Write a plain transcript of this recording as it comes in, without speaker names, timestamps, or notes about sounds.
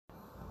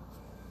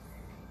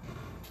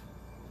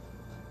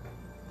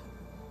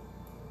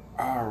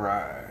All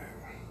right.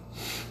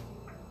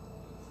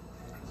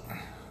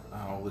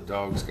 Oh, the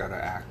dog's got to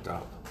act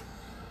up.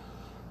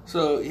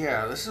 So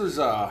yeah, this was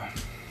a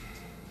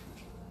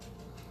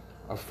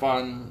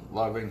fun,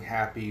 loving,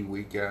 happy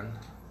weekend.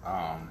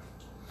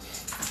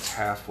 It's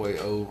halfway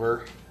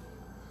over.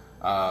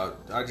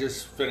 I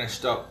just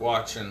finished up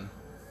watching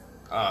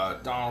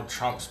Donald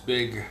Trump's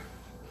big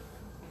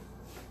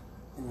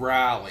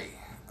rally.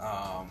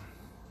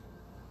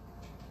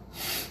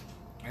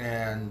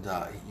 And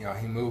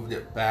he moved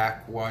it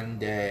back one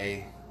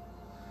day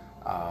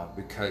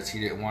because he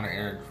didn't want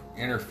to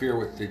interfere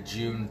with the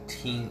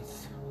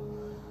Juneteenth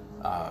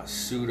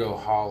pseudo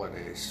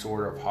holiday,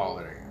 sort of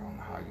holiday. I don't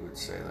know how you would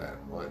say that,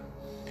 but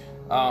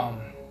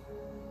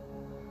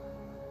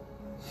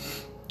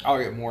I'll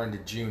get more into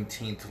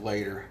Juneteenth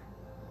later.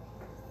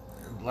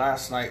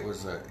 Last night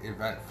was an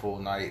eventful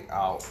night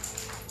out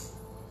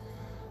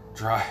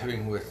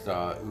driving with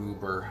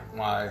Uber.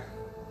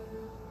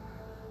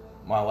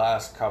 My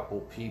last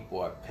couple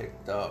people I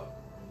picked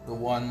up, the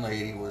one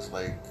lady was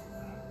like,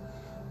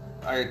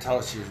 I could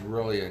tell she was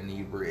really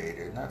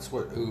inebriated, and that's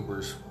what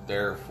Uber's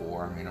there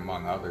for, I mean,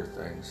 among other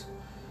things.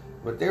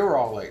 But they were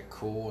all like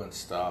cool and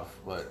stuff,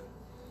 but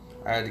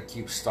I had to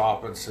keep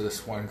stopping so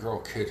this one girl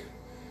could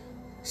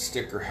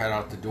stick her head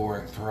out the door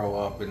and throw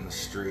up in the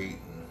street.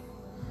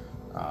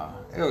 And,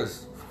 it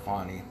was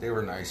funny. They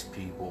were nice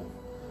people.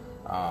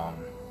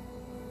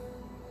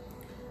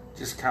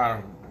 Just kind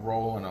of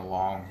rolling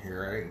along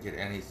here. I didn't get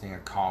anything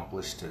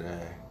accomplished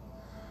today,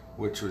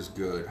 which was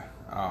good.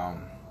 I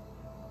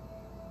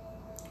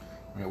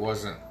mean, it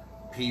wasn't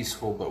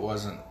peaceful, but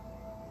wasn't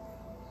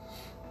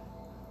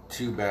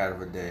too bad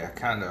of a day. I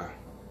kind of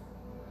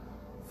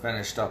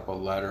finished up a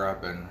letter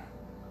I've been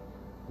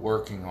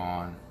working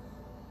on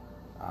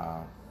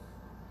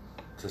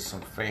to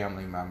some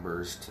family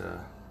members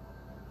to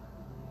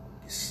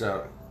just,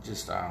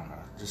 I don't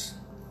know, just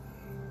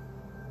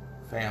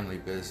family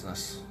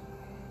business.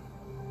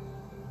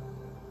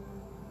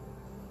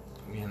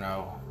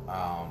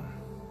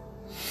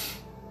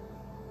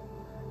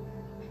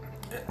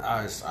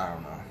 I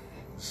don't know,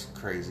 it's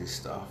crazy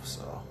stuff.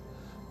 So,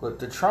 but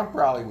the Trump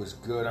rally was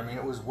good. I mean,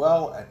 it was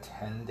well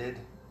attended.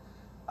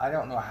 I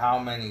don't know how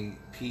many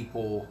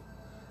people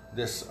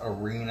this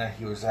arena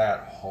he was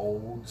at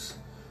holds.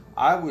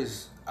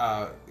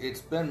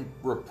 It's been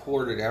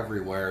reported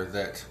everywhere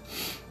that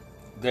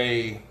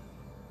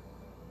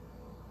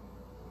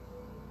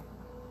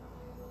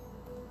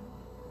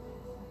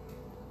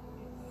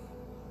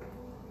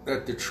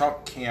the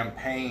Trump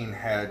campaign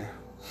had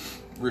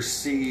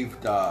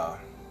received a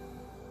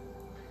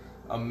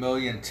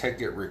million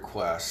ticket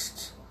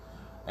requests,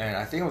 and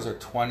I think it was a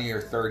 20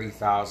 or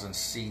 30,000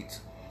 seat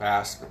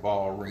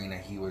basketball arena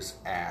he was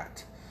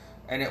at,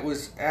 and it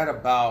was at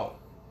about,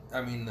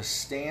 I mean, the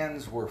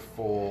stands were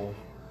full.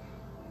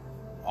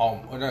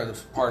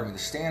 The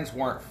stands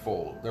weren't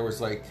full. There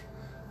was like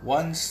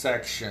one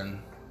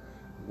section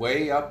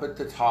way up at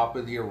the top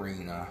of the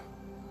arena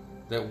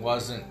that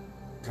wasn't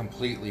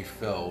completely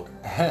filled.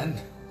 And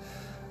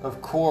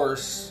of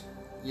course,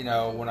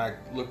 when I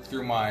looked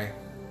through my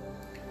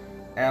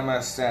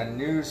MSN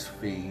news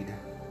feed,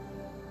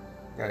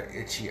 got an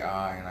itchy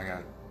eye and I got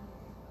a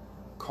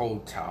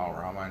cold towel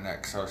around my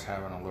neck, so I was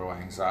having a little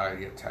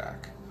anxiety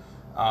attack.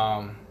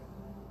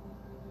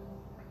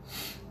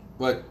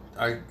 But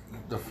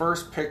the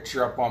first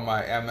picture up on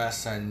my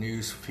MSN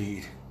news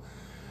feed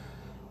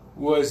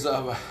was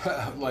of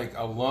like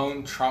a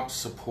lone Trump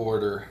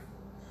supporter,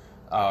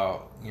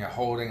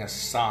 holding a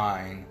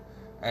sign,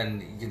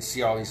 and you can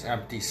see all these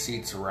empty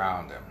seats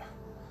around him.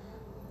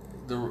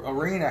 The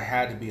arena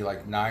had to be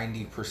like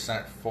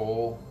 90%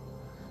 full,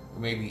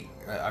 maybe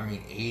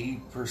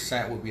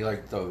 80% would be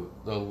like the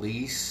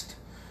least.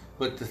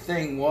 But the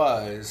thing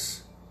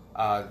was,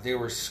 they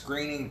were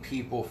screening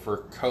people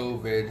for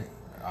COVID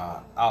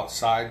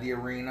outside the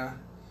arena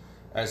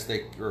as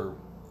they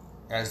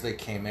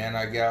came in,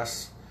 I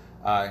guess,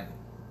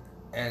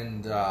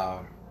 and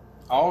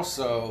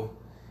also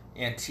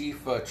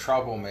Antifa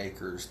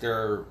troublemakers. There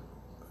are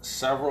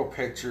several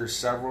pictures,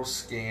 several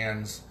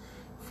scans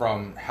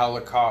from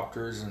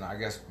helicopters and I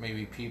guess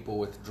maybe people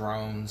with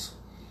drones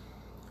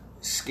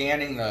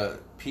scanning the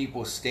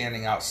people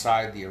standing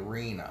outside the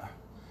arena,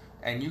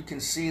 and you can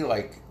see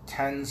like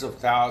tens of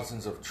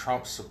thousands of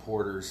Trump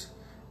supporters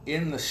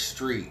in the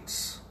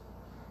streets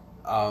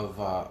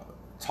of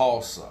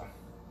Tulsa.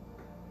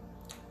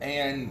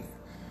 And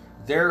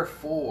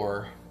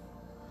therefore,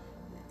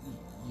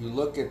 you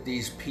look at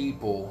these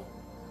people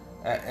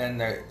and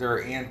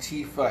they're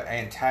Antifa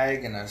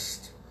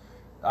antagonists.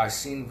 I've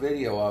seen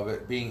video of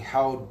it being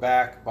held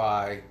back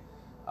by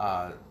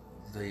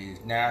the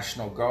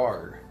National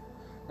Guard.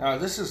 Now,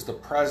 this is the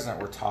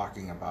president we're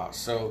talking about,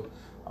 so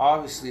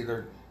obviously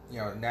they're,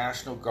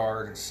 National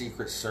Guard and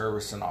Secret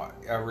Service and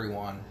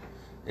everyone,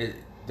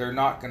 they're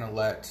not going to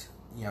let,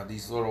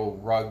 these little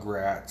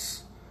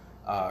rugrats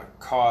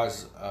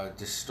cause a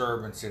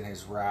disturbance in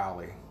his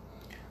rally.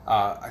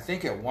 I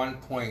think at one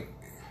point,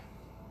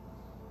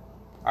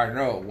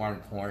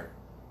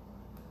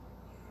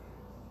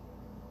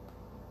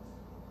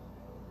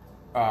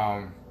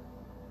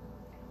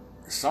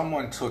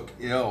 someone took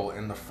ill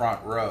in the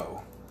front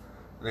row.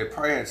 They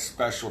probably had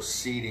special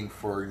seating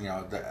for, you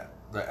know,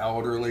 the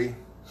elderly,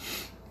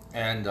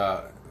 and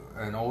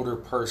an older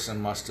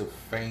person must have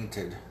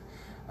fainted,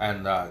 and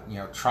you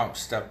know, Trump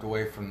stepped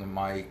away from the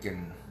mic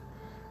and,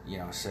 you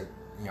know, said,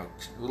 you know,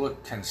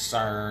 looked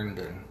concerned,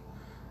 and,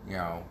 you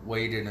know,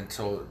 waited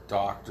until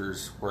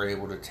doctors were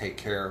able to take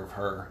care of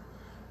her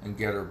and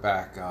get her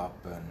back up,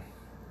 and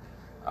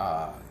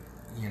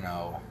you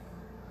know,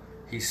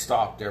 he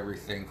stopped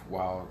everything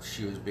while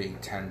she was being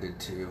tended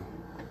to.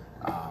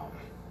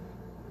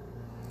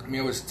 I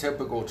mean, it was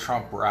typical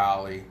Trump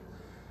rally,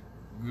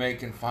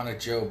 making fun of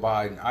Joe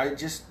Biden.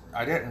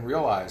 I didn't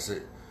realize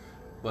it,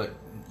 but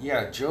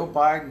yeah, Joe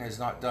Biden has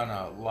not done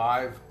a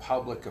live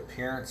public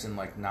appearance in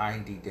like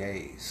 90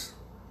 days.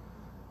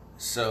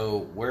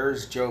 So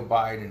where's Joe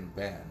Biden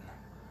been?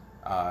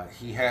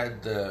 He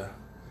had the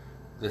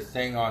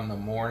thing on the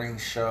morning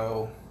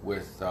show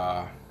with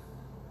I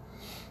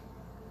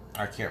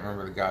can't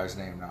remember the guy's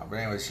name now, but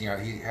anyways, you know,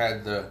 he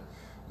had the,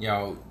 you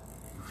know,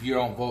 if you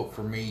don't vote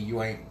for me,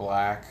 you ain't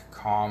black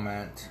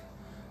comment,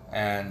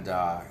 and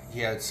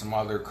he had some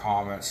other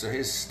comments. So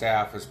his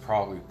staff has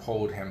probably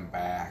pulled him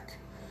back.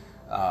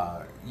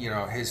 You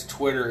know, his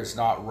Twitter is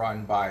not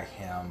run by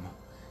him.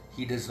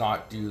 He does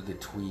not do the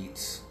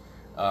tweets.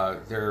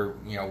 They're,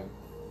 you know,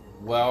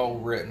 well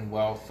written,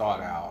 well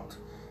thought out.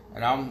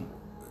 And I'm,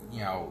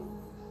 you know,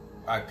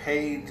 I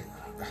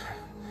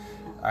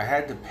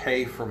had to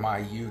pay for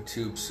my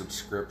YouTube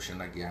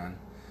subscription again.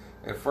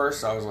 At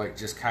first I was like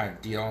just kind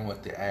of dealing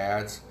with the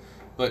ads,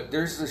 but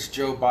there's this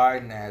Joe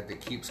Biden ad that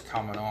keeps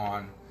coming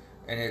on,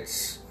 and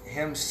it's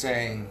him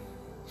saying,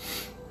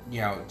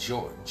 you know,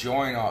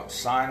 join up,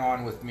 sign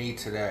on with me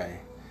today.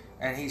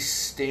 And he's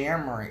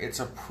stammering. It's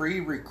a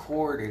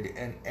pre-recorded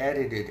and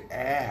edited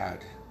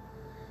ad,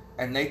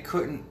 and they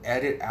couldn't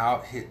edit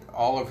out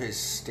all of his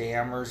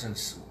stammers and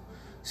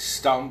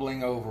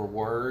stumbling over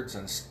words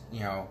and,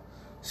 you know,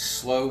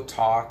 slow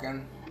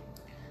talking.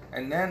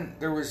 And then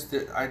there was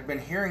I'd been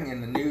hearing in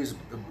the news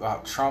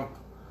about Trump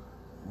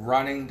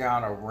running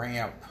down a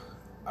ramp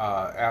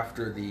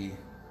after the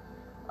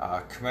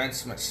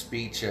commencement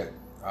speech at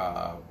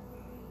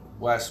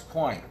West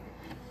Point,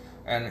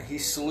 and he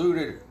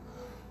saluted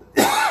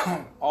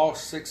all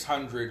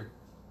 600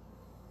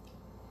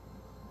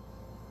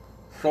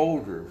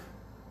 soldiers,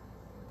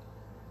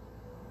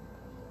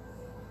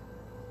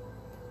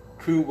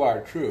 2 by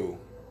 2.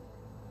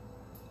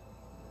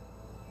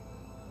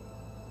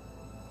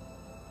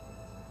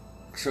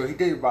 So he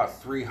did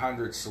about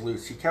 300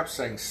 salutes. He kept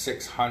saying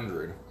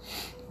 600,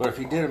 but if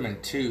he did them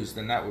in twos,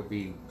 then that would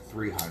be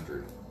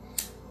 300.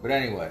 But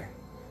anyway,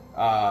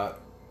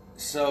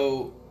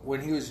 so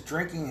when he was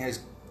drinking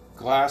his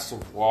glass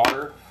of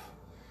water,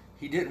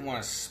 he didn't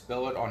want to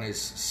spill it on his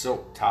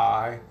silk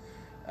tie,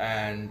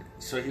 and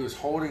so he was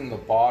holding the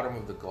bottom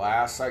of the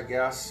glass, I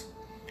guess.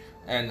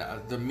 And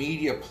the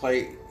media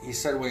he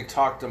said when he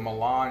talked to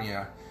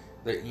Melania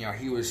that, you know,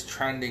 he was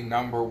trending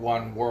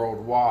 #1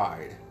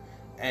 worldwide.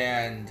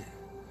 And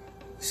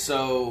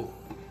so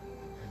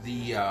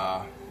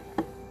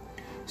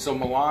so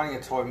Melania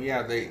told him,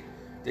 yeah,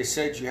 they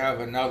said you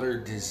have another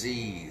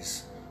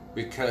disease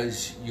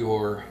because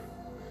you're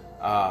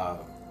the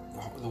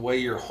way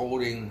you're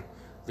holding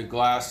the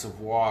glass of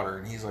water.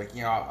 And he's like,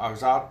 you know, I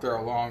was out there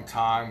a long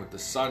time with the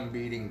sun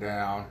beating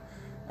down.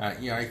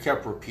 You know, he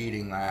kept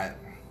repeating that.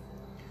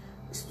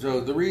 So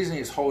the reason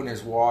he's holding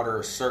his water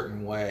a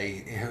certain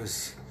way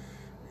is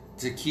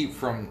to keep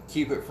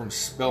it from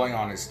spilling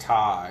on his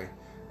tie,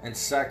 and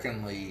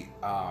secondly,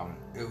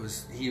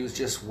 he was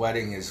just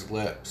wetting his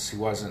lips. He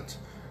wasn't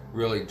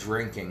really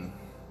drinking.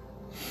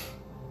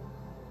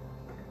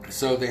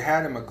 So they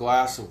had him a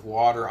glass of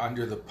water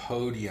under the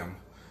podium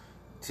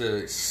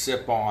to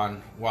sip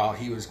on while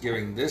he was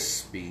giving this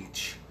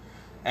speech,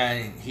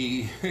 and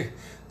he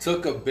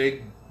took a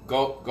big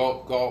gulp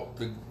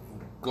the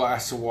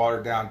glass of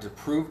water down to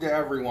prove to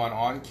everyone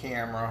on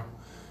camera.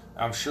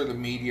 I'm sure the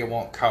media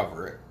won't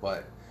cover it,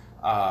 but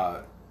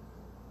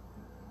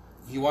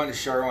he wanted to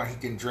show everyone he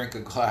can drink a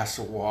glass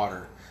of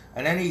water.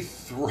 And then he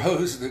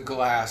throws the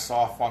glass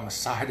off on the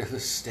side of the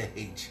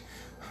stage.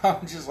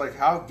 I'm just like,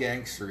 how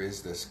gangster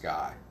is this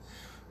guy?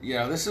 You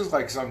know, this is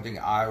like something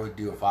I would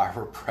do if I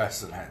were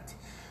president.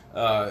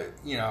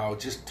 You know,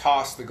 just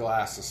toss the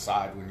glass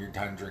aside when you're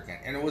done drinking.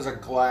 And it was a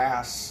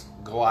glass.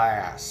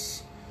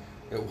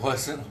 It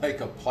wasn't like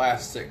a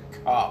plastic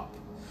cup.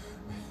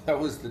 That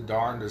was the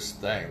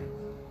darndest thing.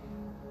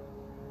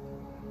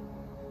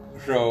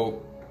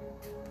 So,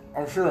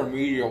 I'm sure the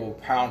media will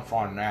pounce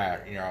on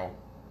that, you know.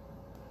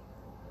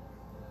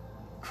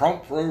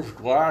 Trump throws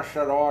glass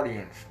at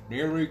audience,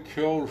 nearly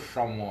kills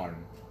someone.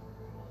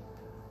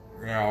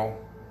 You know,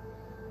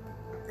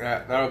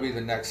 that'll be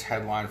the next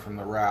headline from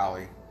the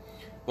rally.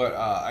 But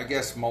I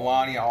guess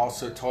Melania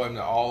also told him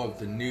that all of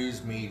the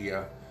news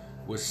media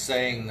was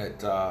saying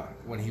that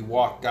when he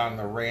walked down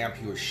the ramp,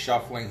 he was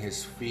shuffling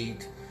his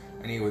feet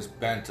and he was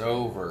bent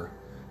over.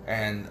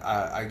 And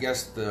I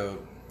guess the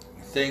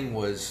thing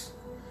was,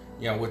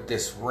 you know, with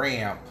this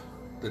ramp,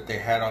 that they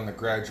had on the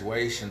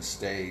graduation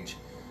stage.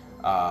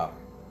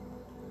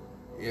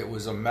 It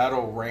was a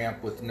metal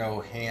ramp with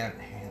no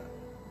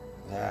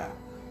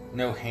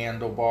no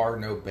handlebar,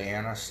 no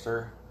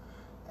banister,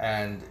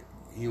 and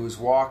he was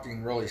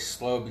walking really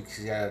slow because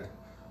he had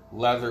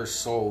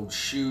leather-soled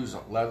shoes.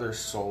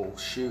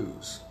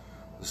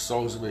 The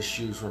soles of his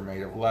shoes were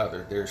made of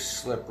leather. They're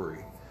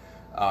slippery.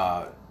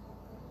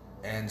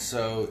 And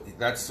so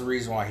that's the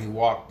reason why he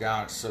walked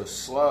down so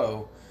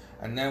slow.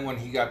 And then when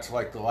he got to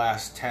like the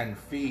last 10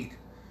 feet,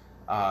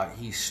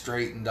 he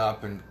straightened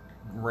up and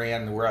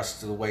ran the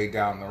rest of the way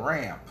down the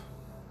ramp.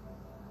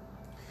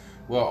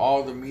 Well,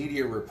 all the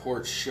media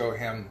reports show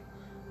him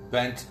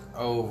bent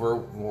over,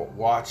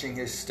 watching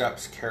his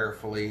steps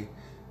carefully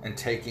and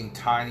taking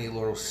tiny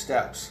little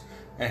steps.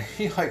 And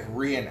he like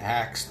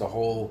reenacts the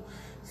whole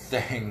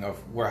thing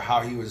of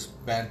how he was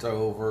bent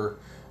over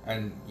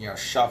and, you know,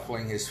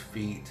 shuffling his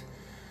feet.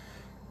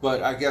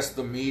 But I guess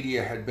the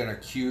media had been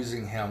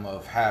accusing him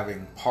of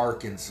having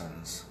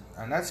Parkinson's.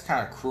 And that's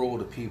kind of cruel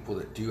to people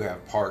that do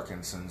have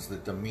Parkinson's,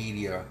 that the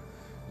media,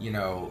 you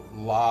know,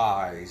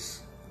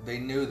 lies. They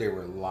knew they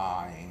were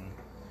lying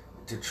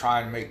to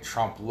try and make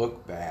Trump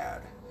look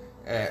bad.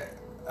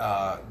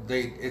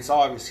 It's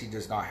obvious he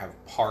does not have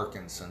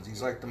Parkinson's.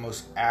 He's like the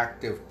most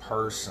active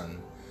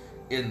person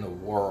in the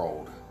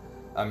world.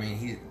 I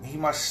mean, he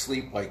must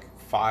sleep like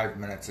 5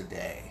 minutes a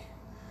day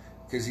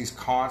because he's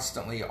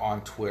constantly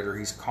on Twitter.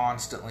 He's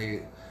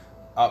constantly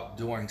up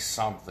doing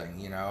something,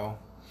 you know.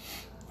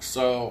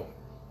 So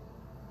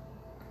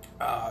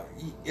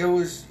it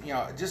was, you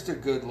know, just a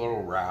good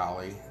little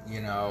rally,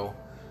 you know.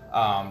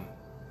 I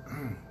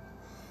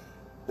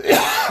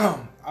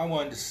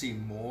wanted to see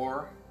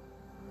more,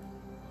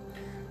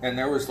 and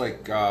there was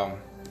like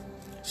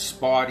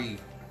spotty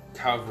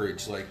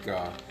coverage. Like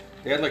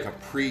they had like a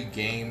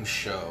pre-game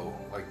show,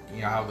 like,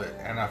 you know how the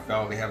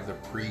NFL, they have the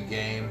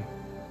pre-game.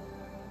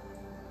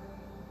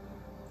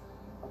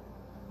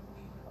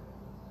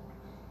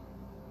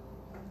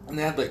 And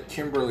they had like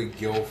Kimberly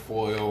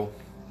Guilfoyle,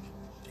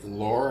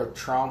 Laura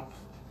Trump,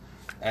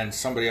 and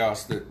somebody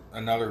else,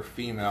 another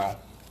female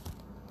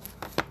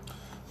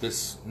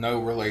that's no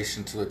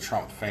relation to the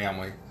Trump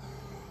family.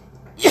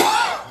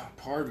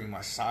 Pardon me,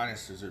 my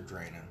sinuses are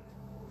draining.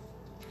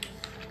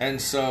 And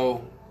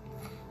so,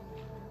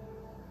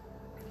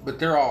 but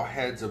they're all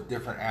heads of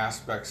different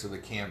aspects of the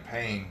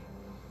campaign.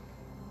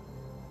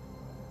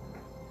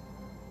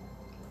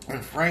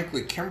 And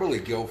frankly, Kimberly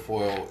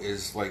Guilfoyle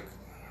is like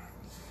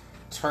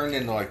turned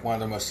into like one of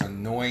the most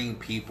annoying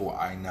people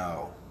I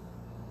know.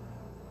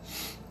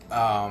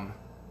 And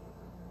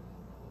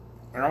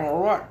I'm a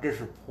lot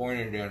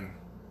disappointed in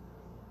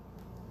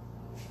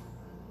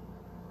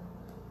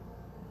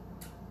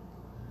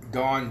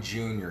Don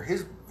Jr.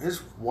 His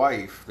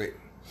wife that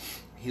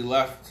he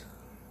left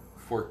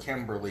for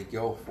Kimberly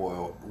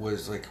Guilfoyle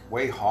was like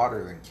way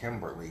hotter than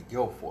Kimberly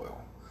Guilfoyle.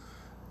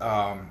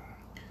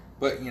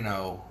 But you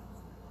know,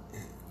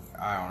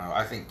 I don't know.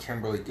 I think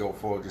Kimberly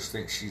Guilfoyle just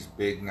thinks she's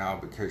big now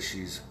because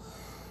she's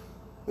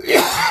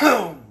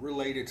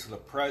related to the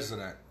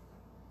president,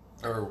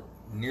 or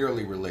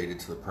nearly related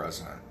to the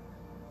president.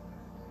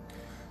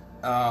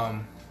 I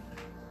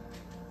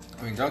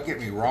mean, don't get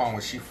me wrong.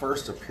 When she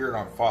first appeared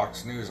on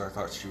Fox News, I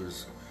thought she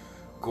was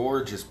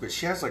gorgeous, but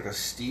she has like a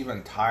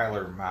Steven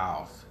Tyler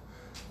mouth.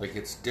 Like,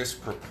 it's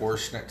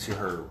disproportionate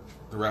to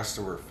the rest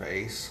of her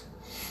face.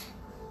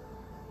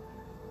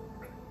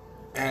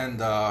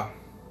 And I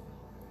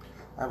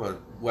have a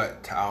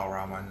wet towel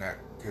around my neck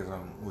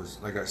because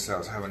like I said, I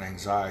was having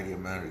anxiety a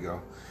minute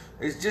ago.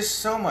 There's just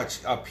so much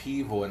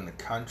upheaval in the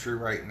country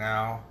right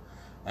now,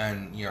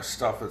 and, you know,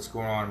 stuff that's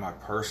going on in my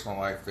personal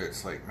life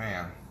that's like,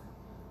 man,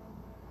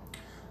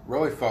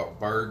 really felt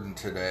burdened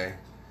today.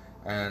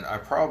 And I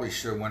probably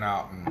should have went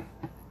out and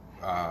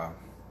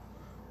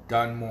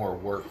done more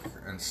work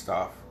and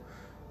stuff,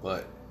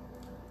 but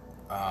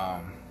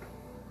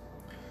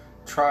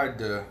tried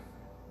to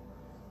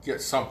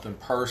get something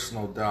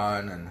personal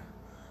done. And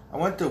I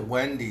went to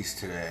Wendy's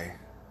today,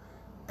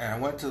 and I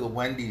went to the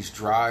Wendy's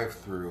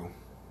drive-thru,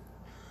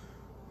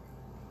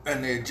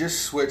 and they had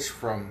just switched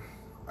from,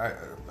 I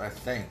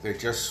think they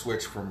just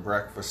switched from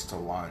breakfast to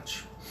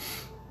lunch.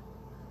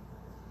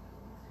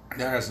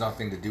 That has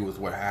nothing to do with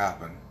what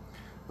happened.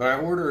 But I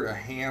ordered a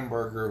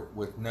hamburger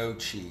with no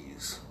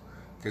cheese.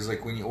 Because,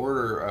 like, when you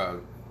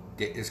order,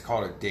 it's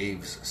called a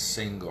Dave's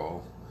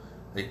Single.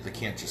 They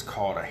can't just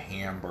call it a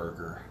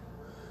hamburger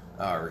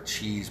or a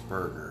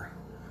cheeseburger.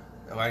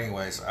 Well,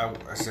 anyways, I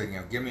said, you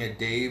know, give me a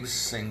Dave's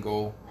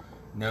Single,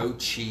 no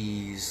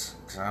cheese.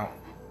 Because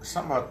there's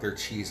something about their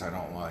cheese I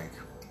don't like.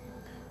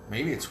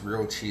 Maybe it's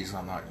real cheese and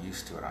I'm not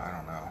used to it. I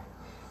don't know.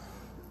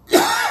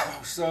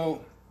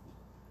 So,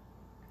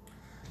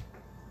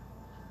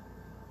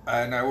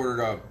 and I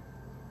ordered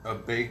a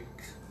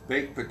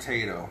baked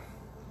potato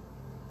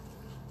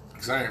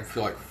because I didn't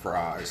feel like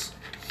fries.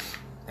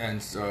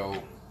 And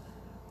so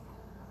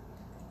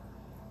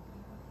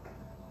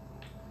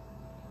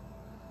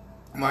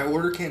my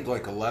order came to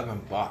like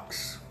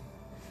 $11.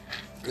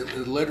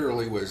 It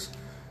literally was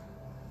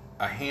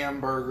a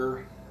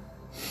hamburger,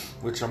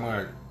 which I'm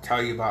going to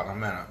tell you about in a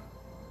minute.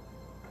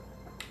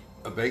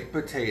 A baked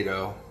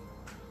potato,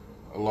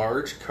 a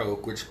large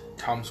Coke, which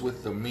comes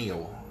with the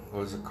meal. It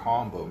was a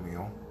combo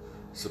meal,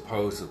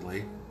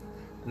 supposedly.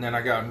 And then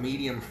I got a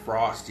medium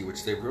Frosty,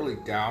 which they've really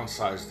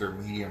downsized their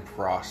medium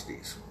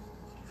Frosties.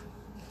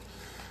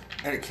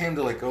 And it came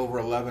to like over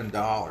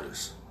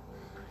 $11.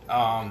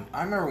 I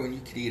remember when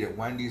you could eat at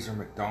Wendy's or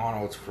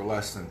McDonald's for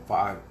less than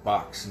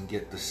 $5 and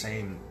get the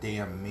same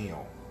damn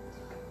meal.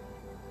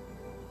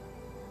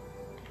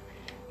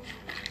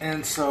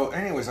 And so,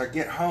 anyways, I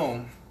get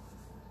home,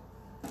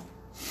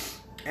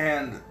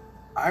 and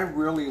I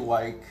really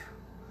like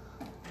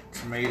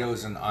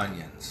tomatoes and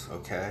onions,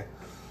 okay?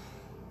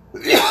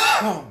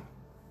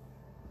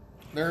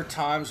 There are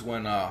times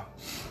when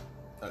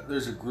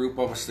there's a group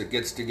of us that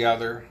gets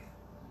together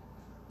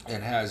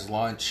and has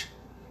lunch,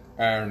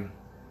 and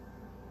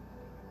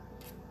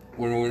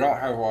when we don't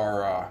have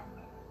our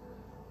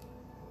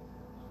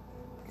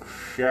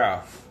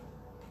chef,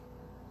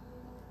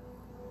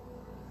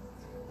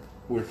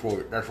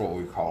 that's what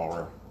we call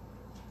her,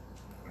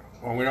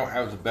 when we don't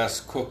have the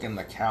best cook in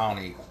the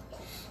county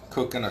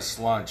cooking us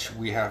lunch,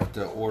 we have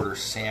to order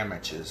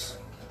sandwiches.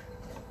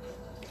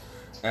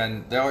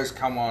 And they always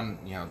come on,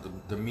 you know,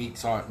 the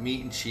meat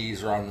and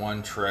cheese are on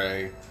one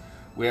tray.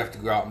 We have to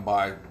go out and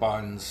buy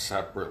buns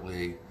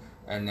separately,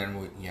 and then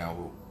we, you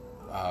know,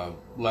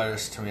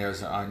 lettuce,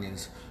 tomatoes, and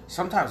onions.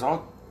 Sometimes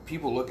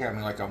people look at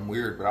me like I'm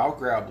weird, but I'll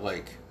grab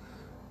like,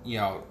 you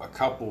know, a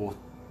couple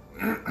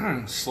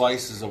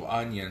slices of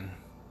onion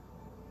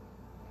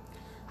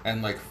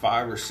and like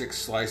 5 or 6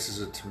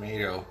 slices of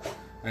tomato,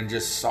 and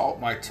just salt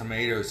my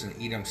tomatoes and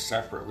eat them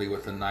separately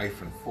with a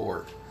knife and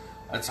fork.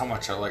 That's how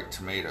much I like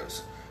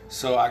tomatoes.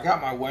 So I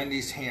got my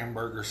Wendy's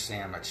hamburger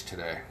sandwich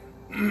today.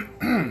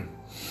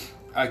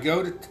 I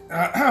go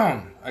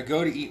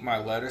to eat my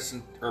lettuce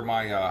or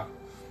my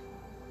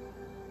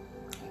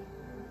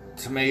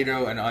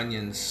tomato and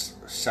onions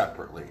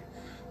separately,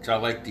 because I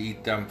like to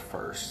eat them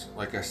first.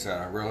 Like I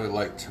said, I really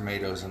like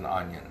tomatoes and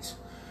onions.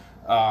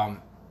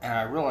 And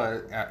I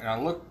realize, and I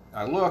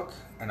look,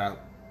 and I'm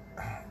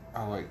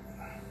like,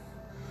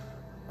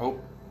 oh,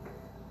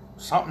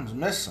 something's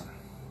missing.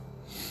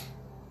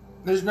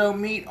 There's no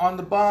meat on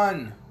the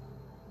bun.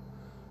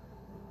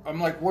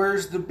 I'm like,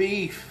 where's the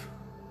beef?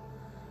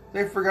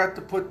 They forgot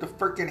to put the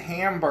frickin'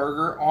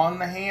 hamburger on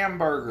the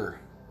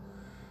hamburger.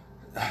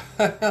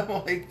 I'm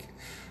like,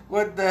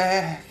 what the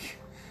heck?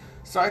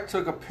 So I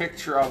took a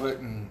picture of it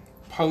and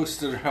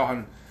posted it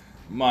on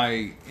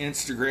my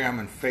Instagram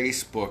and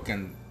Facebook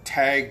and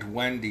tagged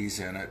Wendy's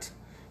in it.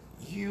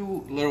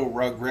 You little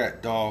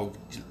rugrat dog,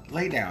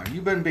 lay down.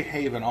 You've been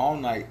behaving all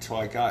night till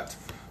I got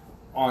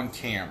on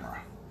camera.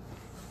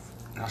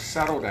 Now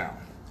settle down.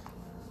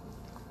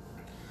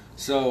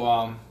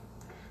 So,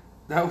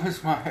 that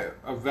was my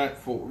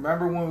eventful.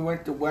 Remember when we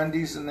went to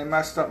Wendy's and they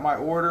messed up my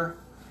order?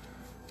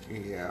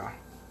 Yeah,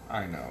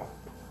 I know.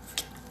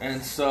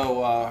 And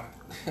so,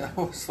 that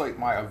was like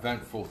my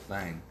eventful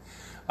thing.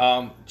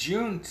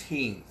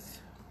 Juneteenth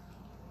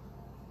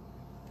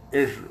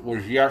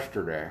was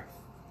yesterday.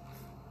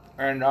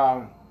 And,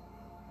 I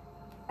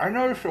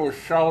noticed it was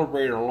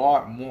celebrated a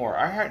lot more.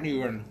 I hadn't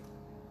even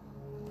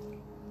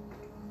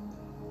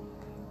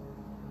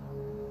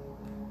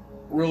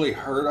really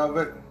heard of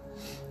it.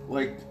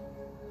 Like,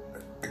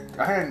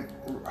 I hadn't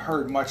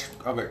heard much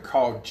of it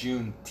called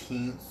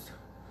Juneteenth.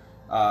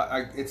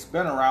 It's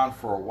been around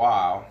for a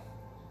while.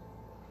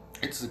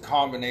 It's a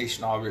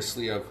combination,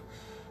 obviously, of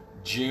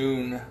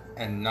June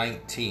and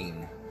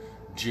 19.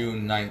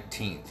 June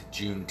 19th,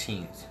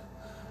 Juneteenth.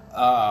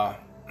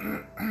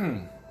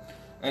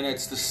 And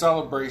it's the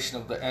celebration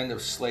of the end of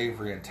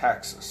slavery in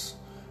Texas.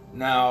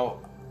 Now,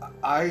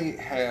 I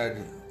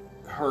had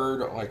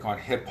heard, like, on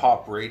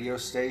hip-hop radio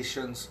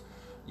stations,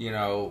 you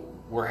know,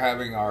 we're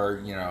having our,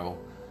 you know,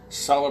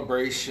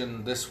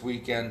 celebration this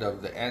weekend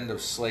of the end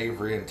of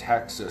slavery in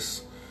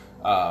Texas.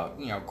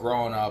 You know,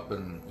 growing up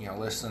and, you know,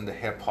 listening to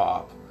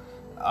hip-hop.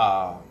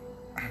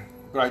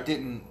 But I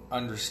didn't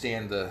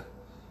understand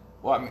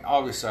well, I mean,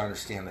 obviously I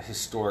understand the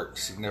historic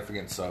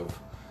significance of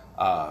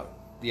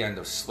the end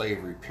of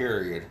slavery,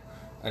 period.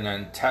 And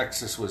then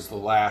Texas was the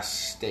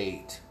last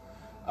state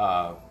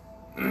to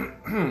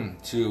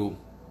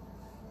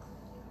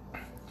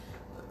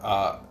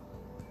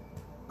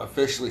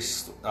officially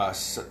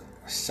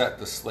set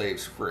the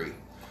slaves free.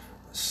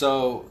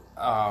 So,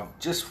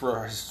 just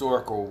for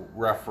historical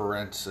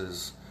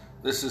references,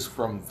 this is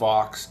from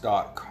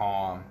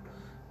Vox.com.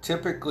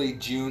 Typically,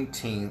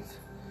 Juneteenth,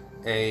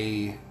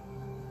 a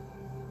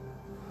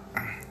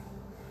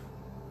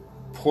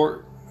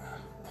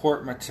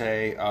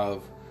portmanteau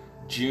of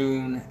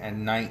June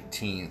and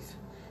 19th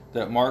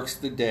that marks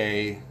the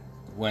day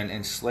when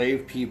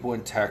enslaved people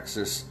in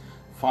Texas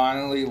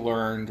finally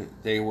learned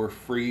they were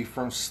free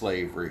from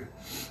slavery.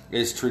 It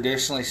is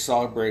traditionally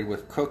celebrated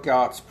with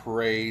cookouts,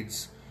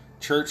 parades,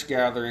 church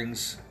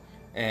gatherings,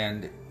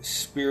 and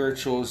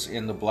spirituals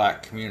in the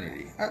black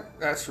community.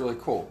 That's really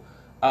cool.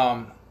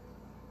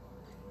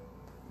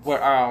 But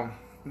when I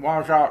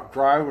was out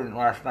driving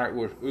last night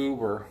with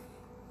Uber,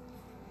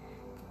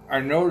 I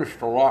noticed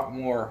a lot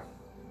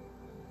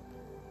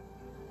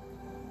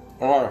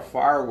of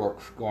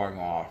fireworks going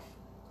off,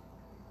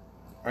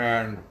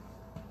 and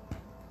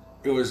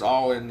it was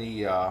all in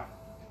the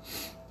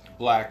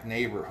black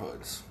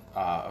neighborhoods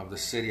of the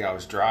city I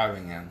was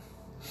driving in.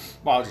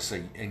 Well, I'll just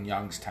say in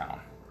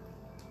Youngstown.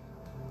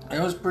 And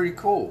it was pretty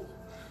cool.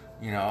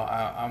 You know,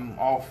 I'm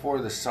all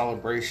for the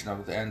celebration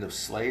of the end of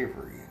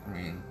slavery. I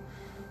mean,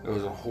 it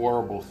was a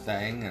horrible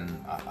thing,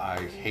 and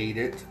I hate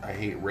it. I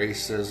hate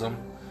racism.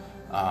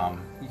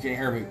 You can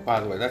hear me,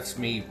 by the way, that's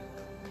me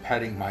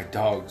petting my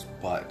dog's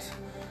butt.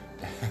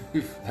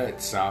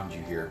 That sound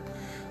you hear.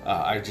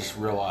 I just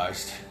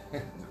realized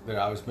that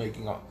I was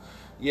making a...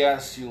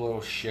 Yes, you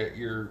little shit,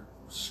 you're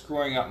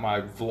screwing up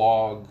my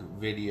vlog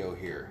video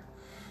here.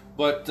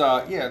 But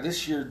yeah,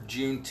 this year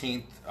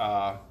Juneteenth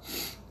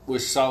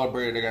was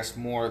celebrated, I guess,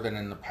 more than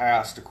in the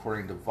past,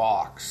 according to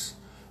Vox.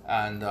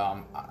 And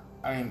I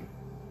mean,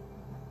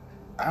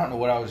 I don't know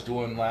what I was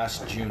doing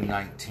last June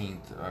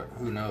 19th.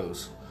 Who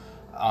knows?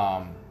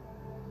 But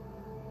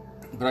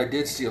I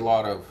did see a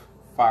lot of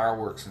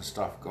fireworks and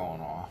stuff going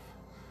off.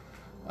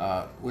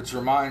 Which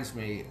reminds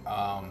me,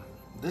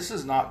 this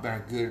has not been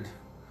a good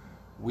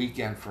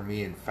weekend for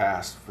me in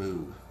fast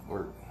food.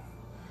 Or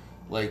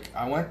like,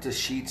 I went to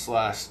Sheetz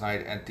last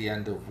night at the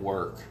end of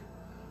work,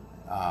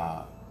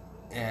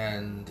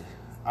 and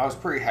I was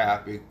pretty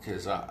happy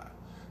because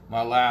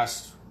my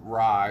last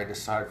ride,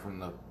 aside from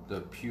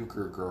the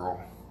puker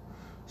girl,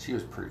 she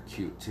was pretty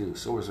cute too.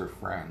 So was her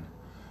friend.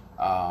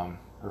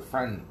 Her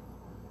friend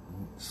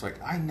was like,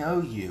 "I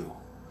know you,"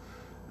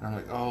 and I'm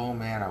like, "Oh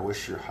man, I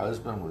wish your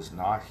husband was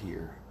not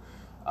here."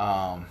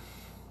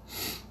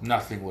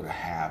 Nothing would have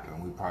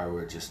happened. We probably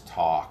would have just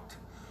talked.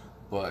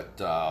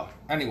 But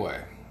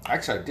anyway,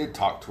 actually I did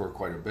talk to her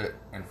quite a bit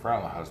in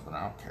front of the husband.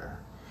 I don't care.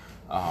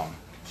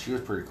 She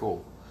was pretty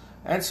cool.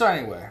 And so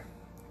anyway,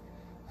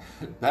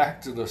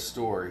 back to the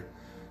story.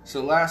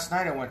 So last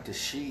night I went to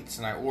Sheetz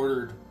and I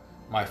ordered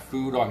my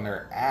food on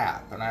their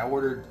app. And I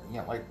ordered,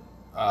 you know, like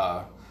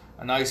a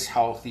nice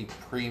healthy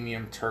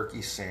premium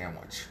turkey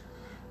sandwich.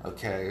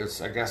 Okay,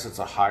 I guess it's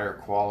a higher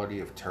quality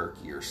of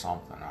turkey or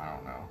something. I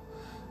don't know.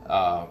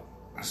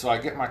 So I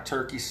get my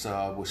turkey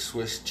sub with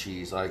Swiss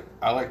cheese. I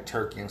like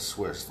turkey and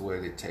Swiss, the way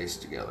they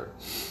taste together.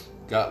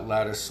 Got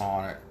lettuce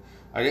on it.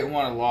 I didn't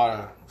want a lot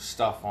of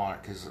stuff on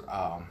it because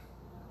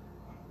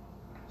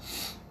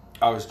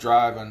I was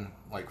driving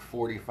like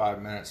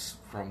 45 minutes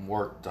from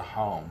work to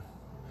home.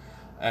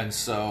 And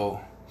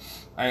so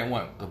I didn't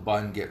want the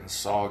bun getting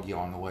soggy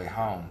on the way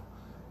home.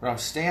 But I'm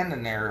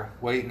standing there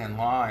waiting in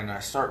line, and I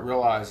start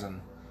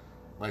realizing,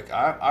 like,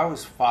 I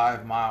was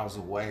 5 miles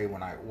away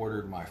when I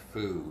ordered my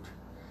food.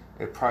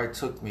 It probably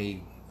took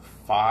me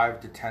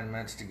 5 to 10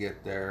 minutes to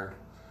get there.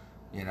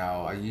 You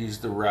know, I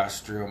used the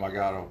restroom. I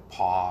got a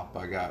pop.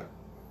 I got,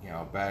 you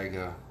know, a bag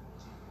of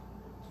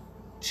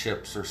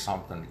chips or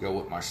something to go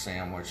with my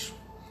sandwich.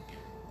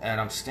 And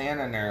I'm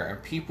standing there,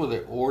 and people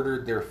that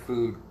ordered their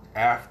food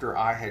after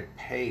I had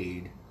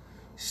paid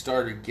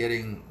started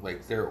getting,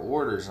 like, their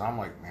orders. And I'm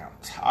like, man, I'm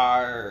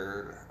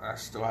tired. I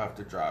still have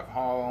to drive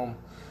home.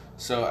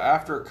 So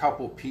after a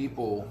couple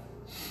people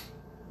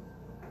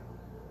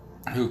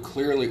who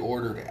clearly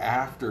ordered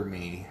after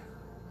me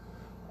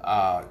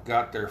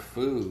got their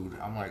food,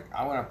 I'm like,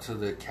 I went up to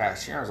the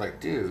cashier. I was like,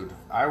 dude,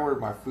 I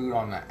ordered my food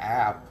on the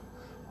app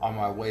on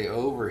my way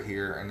over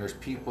here, and there's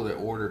people that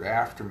ordered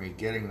after me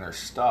getting their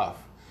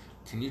stuff.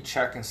 Can you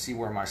check and see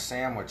where my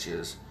sandwich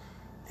is?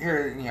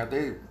 Here, you know,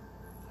 they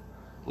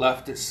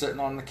left it sitting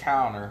on the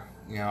counter,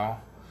 you know.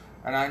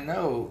 And I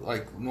know,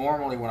 like,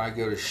 normally when I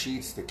go to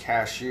Sheetz, the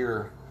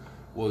cashier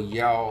will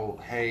yell,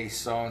 hey,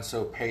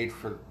 so-and-so paid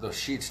for the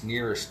Sheetz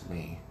nearest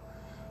me,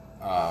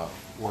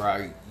 where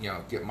I, you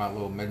know, get my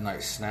little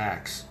midnight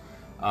snacks.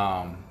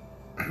 The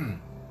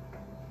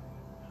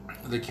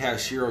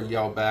cashier will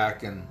yell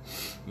back and,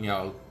 you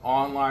know,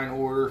 online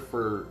order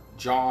for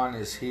John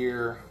is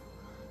here,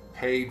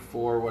 paid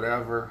for,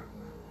 whatever.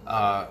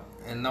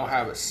 And they'll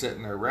have it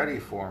sitting there ready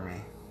for me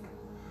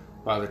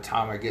by the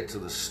time I get to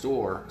the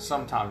store.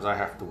 Sometimes I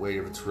have to wait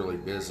if it's really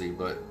busy,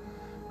 but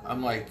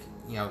I'm like,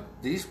 you know,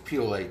 these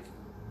people, like,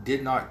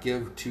 did not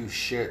give two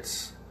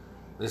shits.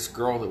 This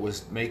girl that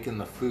was making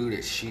the food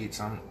at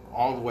Sheetz, I'm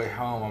all the way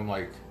home, I'm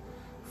like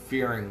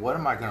fearing, what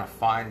am I going to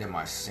find in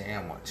my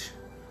sandwich?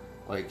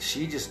 Like,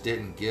 she just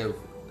didn't give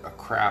a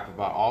crap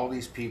about all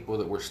these people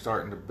that were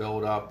starting to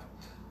build up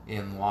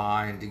in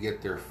line to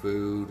get their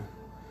food.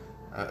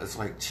 It's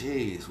like,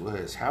 geez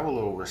whiz, have a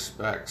little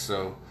respect.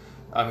 So,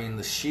 I mean,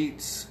 the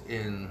Sheetz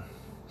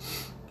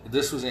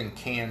this was in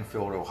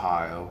Canfield,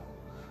 Ohio.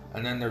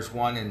 And then there's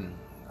one in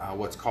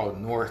what's called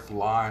North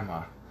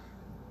Lima.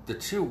 The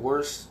two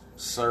worst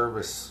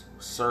service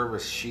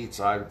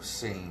Sheetz I've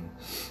seen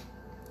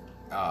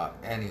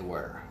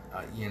anywhere,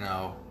 you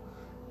know.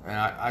 And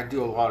I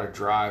do a lot of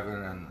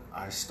driving, and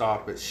I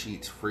stop at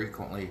Sheetz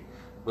frequently.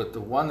 But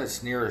the one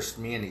that's nearest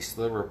me in East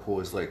Liverpool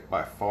is, like,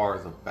 by far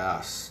the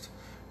best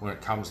when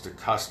it comes to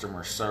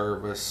customer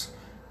service,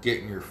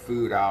 getting your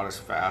food out as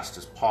fast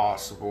as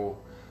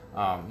possible.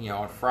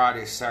 On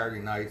Friday,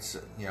 Saturday nights,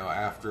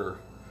 after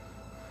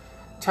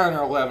 10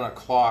 or 11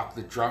 o'clock,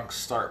 the drunks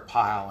start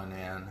piling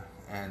in,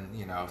 and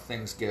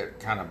things get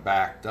kind of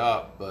backed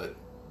up. But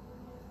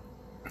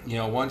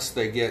once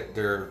they get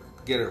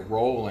it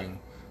rolling,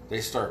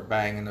 they start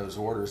banging those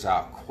orders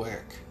out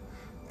quick.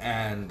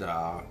 And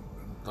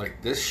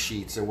like this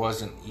Sheetz, it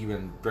wasn't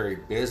even very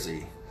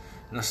busy.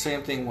 And the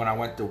same thing when I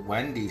went to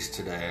Wendy's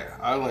today.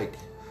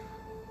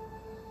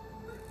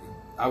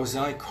 I was the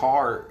only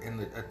car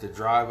at the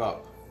drive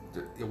up.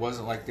 It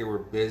wasn't like they were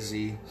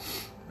busy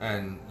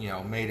and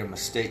made a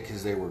mistake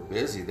because they were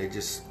busy. They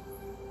just,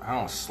 I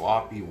don't know,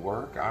 sloppy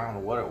work. I don't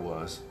know what it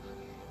was.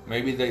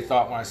 Maybe they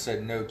thought when I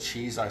said no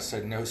cheese, I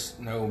said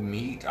no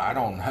meat. I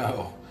don't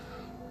know.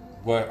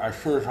 But I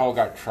sure as hell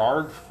got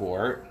charged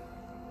for it.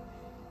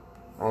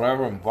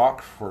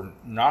 $11 for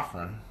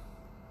nothing.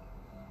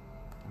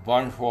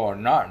 Bun full of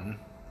nothing.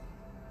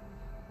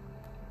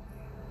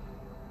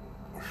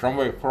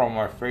 Somebody put on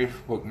my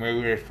Facebook,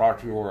 maybe they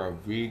thought you were a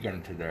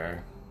vegan today.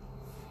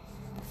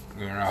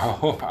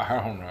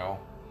 I don't know.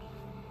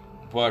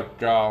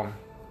 But I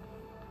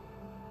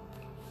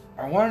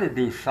wanted to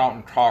do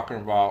something talking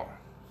about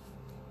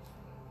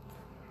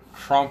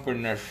Trump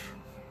and this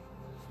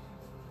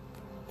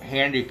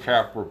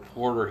handicap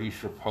reporter he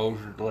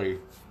supposedly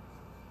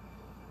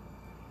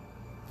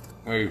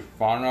made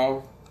fun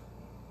of.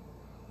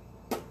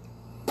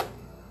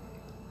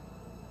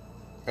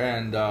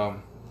 And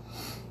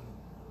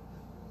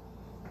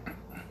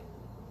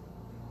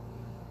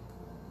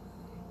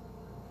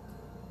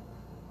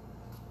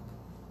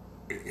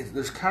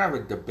there's kind of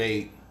a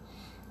debate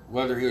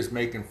whether he was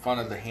making fun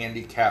of the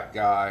handicapped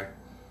guy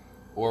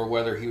or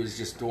whether he was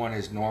just doing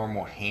his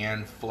normal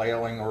hand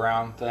flailing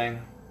around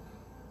thing.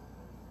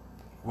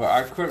 Well,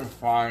 I couldn't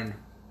find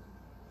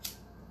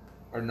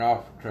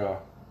enough to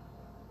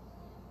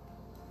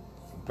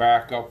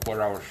back up what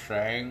I was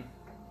saying.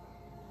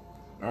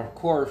 And of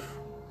course,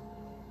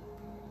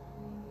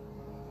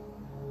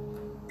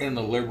 in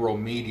the liberal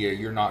media,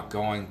 you're not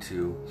going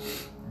to.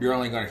 You're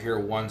only going to hear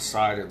one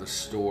side of the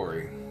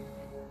story.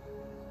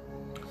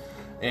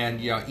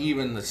 And,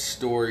 even the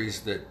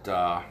stories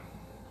that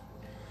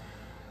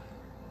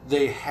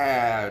they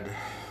had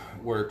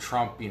where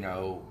Trump,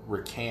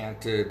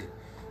 recanted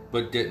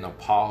but didn't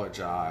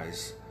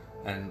apologize,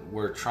 and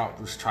where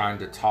Trump was trying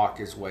to talk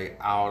his way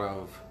out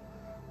of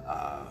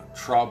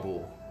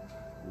trouble,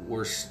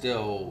 we're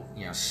still,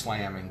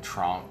 slamming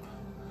Trump.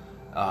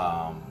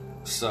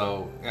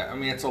 So, I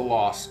mean, it's a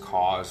lost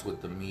cause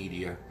with the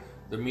media.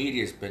 The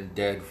media's been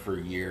dead for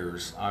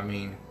years. I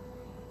mean,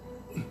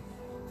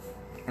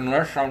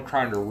 unless I'm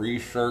trying to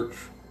research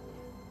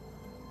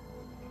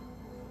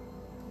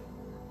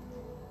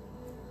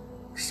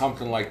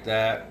something like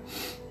that,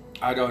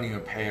 I don't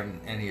even pay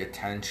them any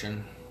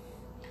attention.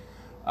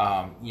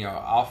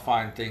 I'll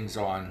find things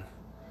on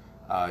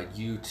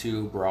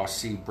YouTube, or I'll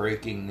see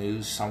breaking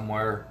news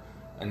somewhere,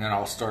 and then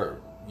I'll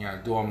start,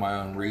 doing my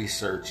own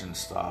research and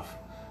stuff.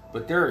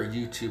 But there are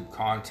YouTube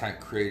content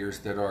creators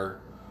that are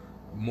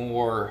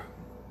more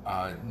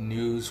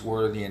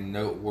newsworthy and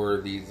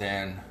noteworthy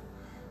than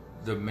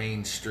the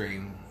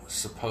mainstream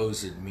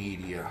supposed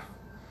media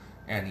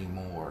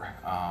anymore.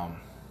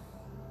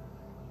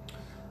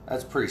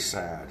 That's pretty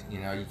sad.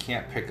 You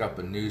can't pick up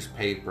a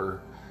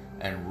newspaper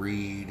and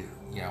read,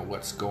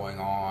 what's going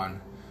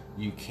on.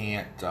 You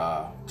can't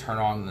turn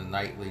on the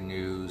nightly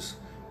news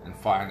and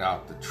find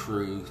out the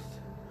truth.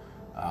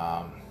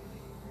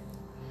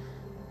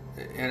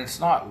 And it's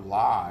not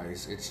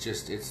lies.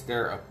 It's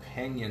their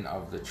opinion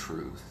of the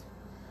truth.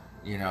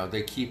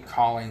 They keep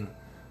calling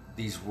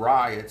these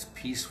riots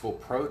peaceful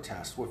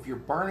protests. Well, if you're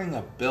burning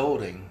a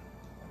building,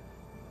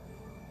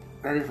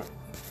 that is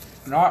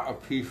not a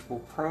peaceful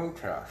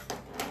protest.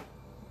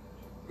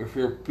 If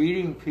you're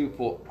beating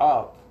people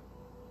up,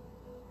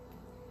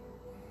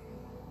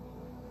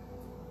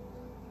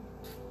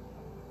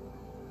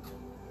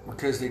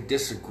 because they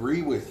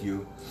disagree with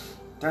you,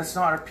 that's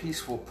not a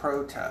peaceful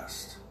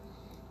protest.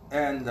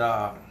 And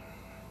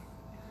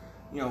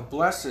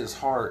bless his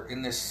heart,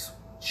 in this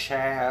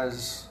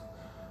Chaz,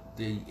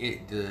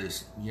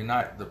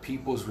 the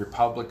People's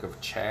Republic of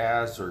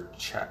Chaz, or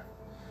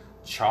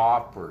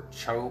Chop, or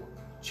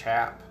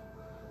Chap,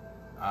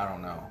 I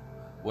don't know,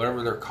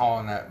 whatever they're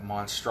calling that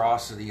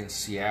monstrosity in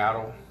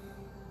Seattle.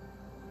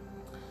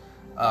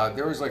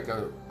 There was like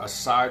a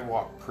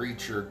sidewalk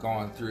preacher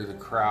going through the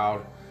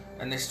crowd,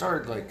 and they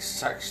started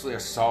sexually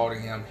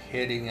assaulting him,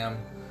 hitting him.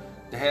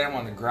 They had him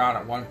on the ground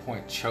at one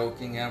point,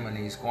 choking him, and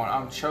he's going,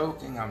 I'm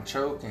choking.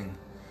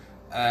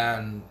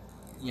 And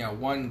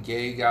one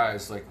gay guy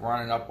is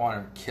running up on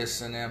him,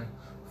 kissing him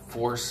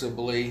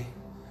forcibly,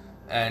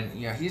 and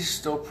he's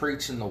still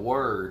preaching the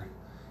word.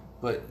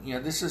 But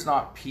this is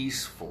not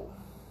peaceful,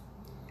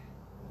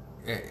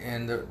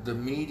 and the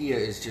media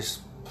is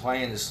just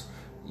playing this.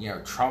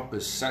 Trump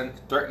is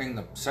threatening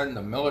to send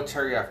the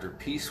military after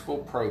peaceful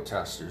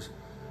protesters.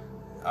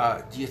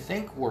 Do you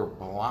think we're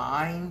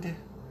blind?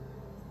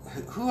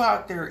 Who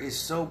out there is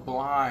so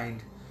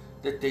blind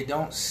that they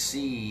don't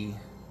see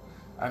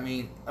I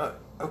mean,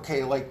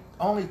 okay, like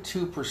only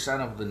 2%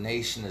 of the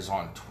nation is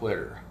on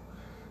Twitter.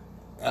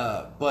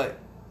 But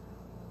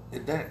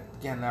then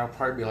again, that'll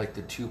probably be like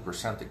the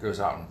 2% that goes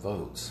out and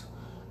votes,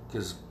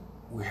 because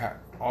we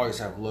always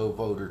have low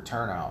voter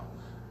turnout.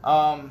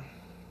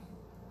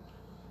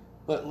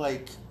 But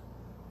like,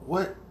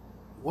 what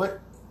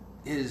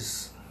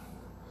is,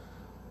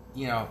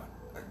 you know,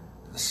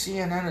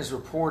 CNN is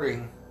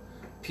reporting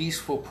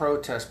peaceful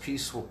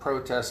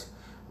protest,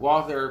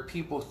 while there are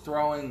people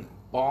throwing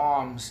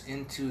bombs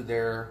into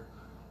their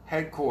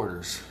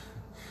headquarters.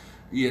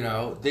 You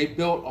know, they've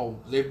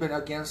been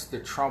against the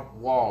Trump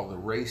wall, the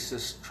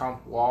racist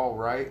Trump wall,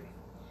 right?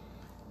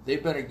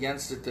 They've been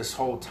against it this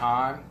whole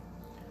time.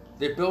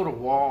 They built a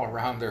wall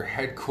around their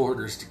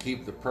headquarters to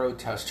keep the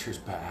protesters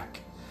back.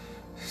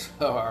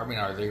 So, I mean,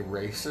 are they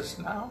racist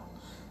now?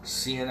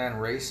 CNN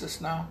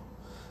racist now?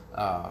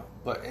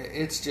 But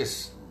it's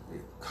just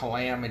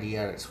calamity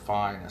at its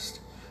finest.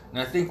 And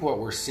I think what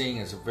we're seeing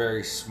is a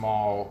very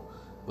small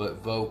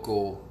but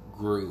vocal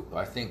group.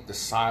 I think the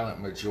silent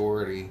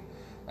majority,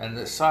 and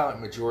the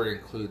silent majority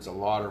includes a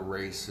lot of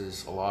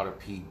races, a lot of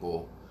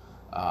people,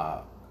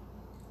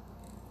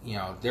 you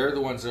know, they're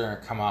the ones that are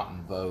going to come out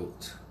and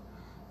vote.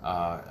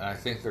 And I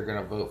think they're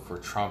going to vote for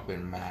Trump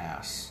en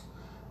masse.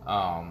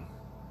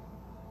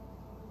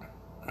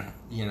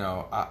 You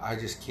know, I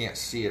just can't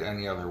see it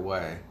any other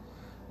way.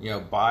 You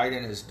know,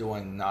 Biden is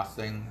doing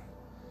nothing.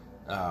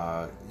 You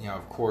know,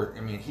 of course,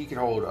 I mean, he could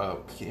hold a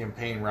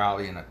campaign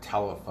rally in a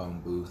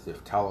telephone booth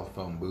if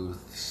telephone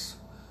booths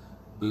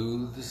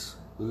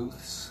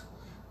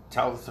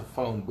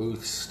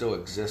still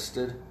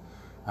existed.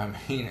 I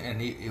mean, and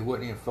he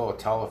wouldn't even fill a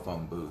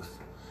telephone booth.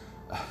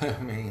 I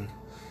mean,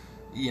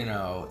 you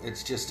know,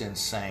 it's just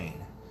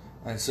insane.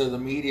 And so the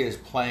media is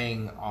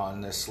playing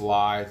on this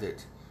lie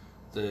that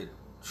the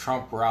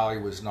Trump rally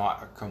was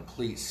not a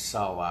complete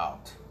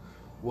sellout.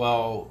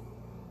 Well,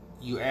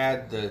 you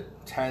add the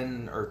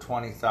 10 or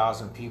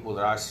 20,000 people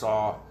that I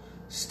saw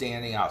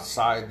standing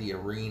outside the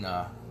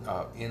arena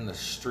in the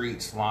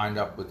streets lined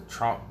up with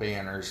Trump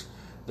banners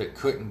that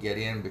couldn't get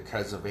in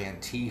because of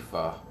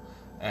Antifa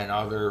and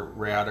other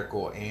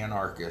radical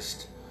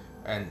anarchists,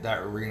 and that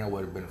arena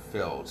would have been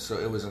filled. So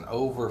it was an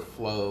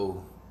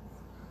overflow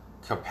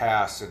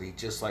capacity,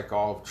 just like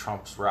all of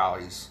Trump's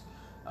rallies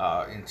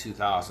in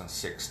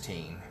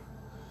 2016.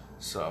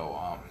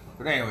 So,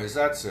 but anyways,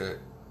 that's it.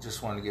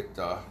 Just wanted to get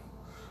a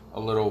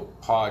little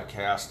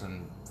podcast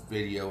and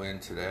video in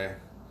today.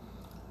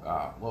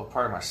 Well,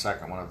 probably my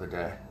second one of the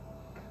day.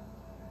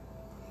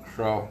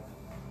 So,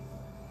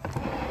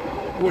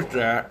 with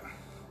that,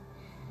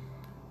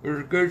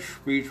 there's a good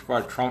speech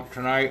by Trump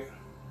tonight.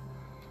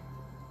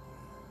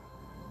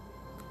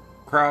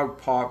 Crowd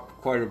popped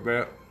quite a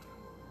bit.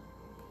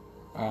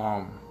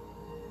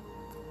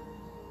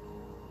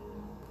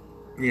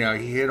 You know,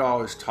 he hit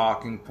all his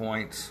talking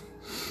points.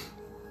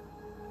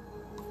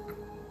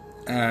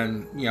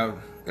 And, you know,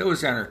 it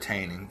was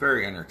entertaining,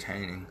 very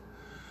entertaining.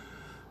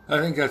 I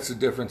think that's the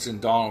difference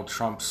in Donald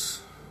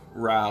Trump's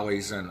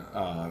rallies and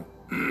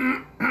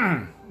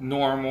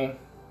normal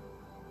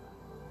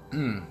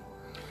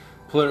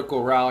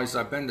political rallies.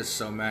 I've been to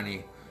so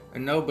many,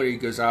 and nobody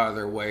goes out of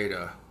their way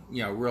to,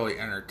 you know, really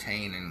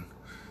entertain and,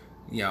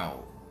 you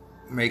know,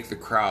 make the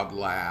crowd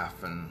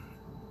laugh, and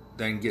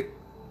then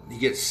he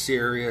gets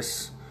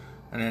serious,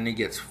 and then he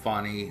gets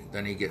funny,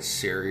 then he gets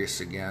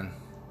serious again.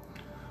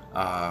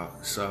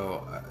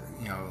 So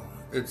you know,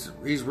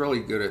 he's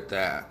really good at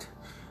that.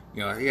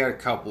 You know, he had a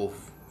couple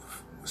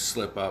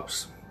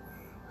slip-ups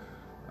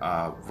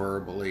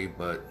verbally,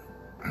 but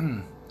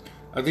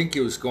I think he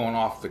was going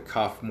off the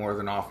cuff more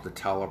than off the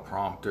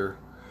teleprompter.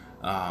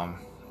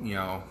 You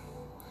know,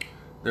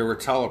 there were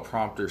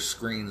teleprompter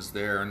screens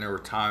there, and there were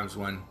times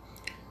when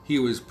he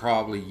was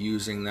probably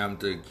using them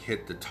to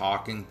hit the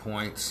talking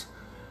points.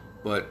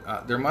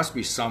 But there must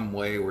be some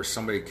way where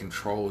somebody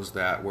controls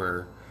that,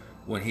 where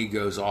when he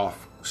goes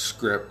off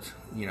script,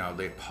 you know,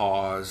 they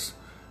pause,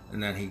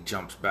 and then he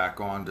jumps back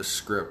on to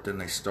script,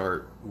 and they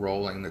start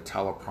rolling the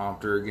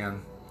teleprompter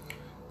again.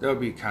 That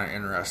would be kind of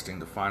interesting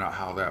to find out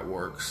how that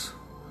works.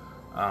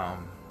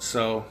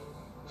 So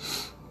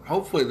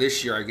hopefully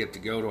this year I get to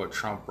go to a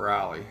Trump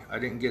rally. I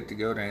didn't get to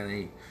go to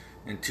any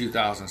in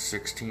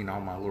 2016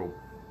 on my little...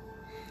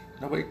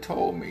 Nobody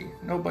told me.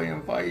 Nobody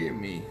invited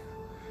me.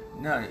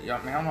 No, I mean,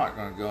 I'm not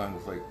going to go in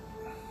with, like,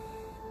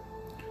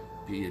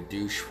 be a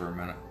douche for a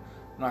minute.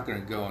 I'm not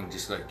going to go and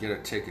just, like, get a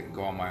ticket and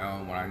go on my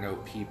own when I know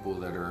people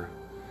that are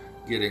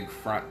getting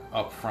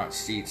up front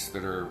seats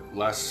that are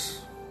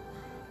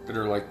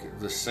like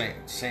the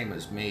same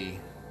as me,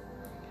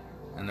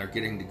 and they're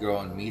getting to go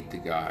and meet the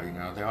guy. You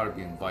know, they ought to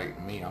be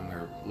inviting me. I'm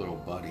their little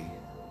buddy,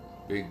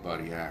 big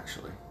buddy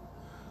actually.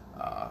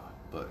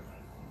 But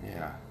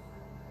yeah.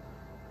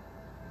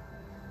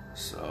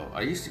 So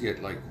I used to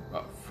get like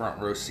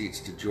front row seats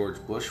to George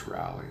Bush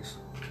rallies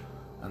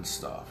and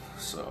stuff.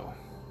 So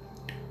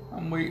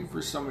I'm waiting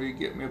for somebody to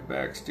get me a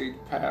backstage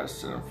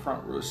pass and a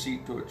front row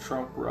seat to a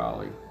Trump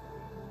rally.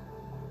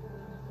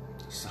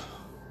 So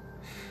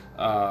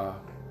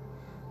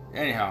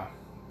anyhow,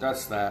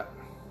 that's that.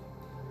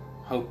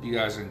 Hope you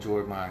guys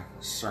enjoyed my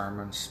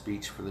sermon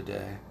speech for the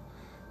day.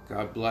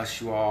 God bless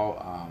you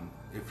all.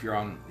 If you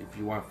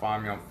want to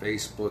find me on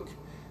Facebook,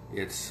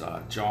 it's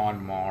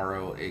John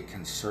Morrow, a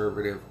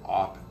conservative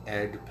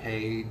op-ed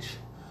page.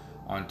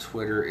 On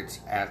Twitter, it's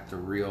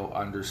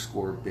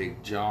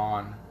 @thereal_Big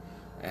John.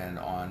 And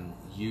on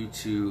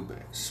YouTube,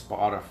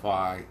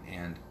 Spotify,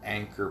 and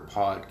Anchor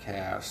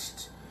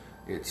Podcasts,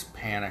 it's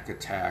Panic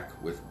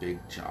Attack with Big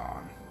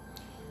John.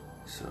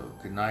 So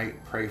good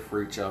night. Pray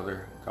for each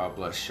other. God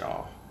bless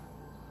y'all.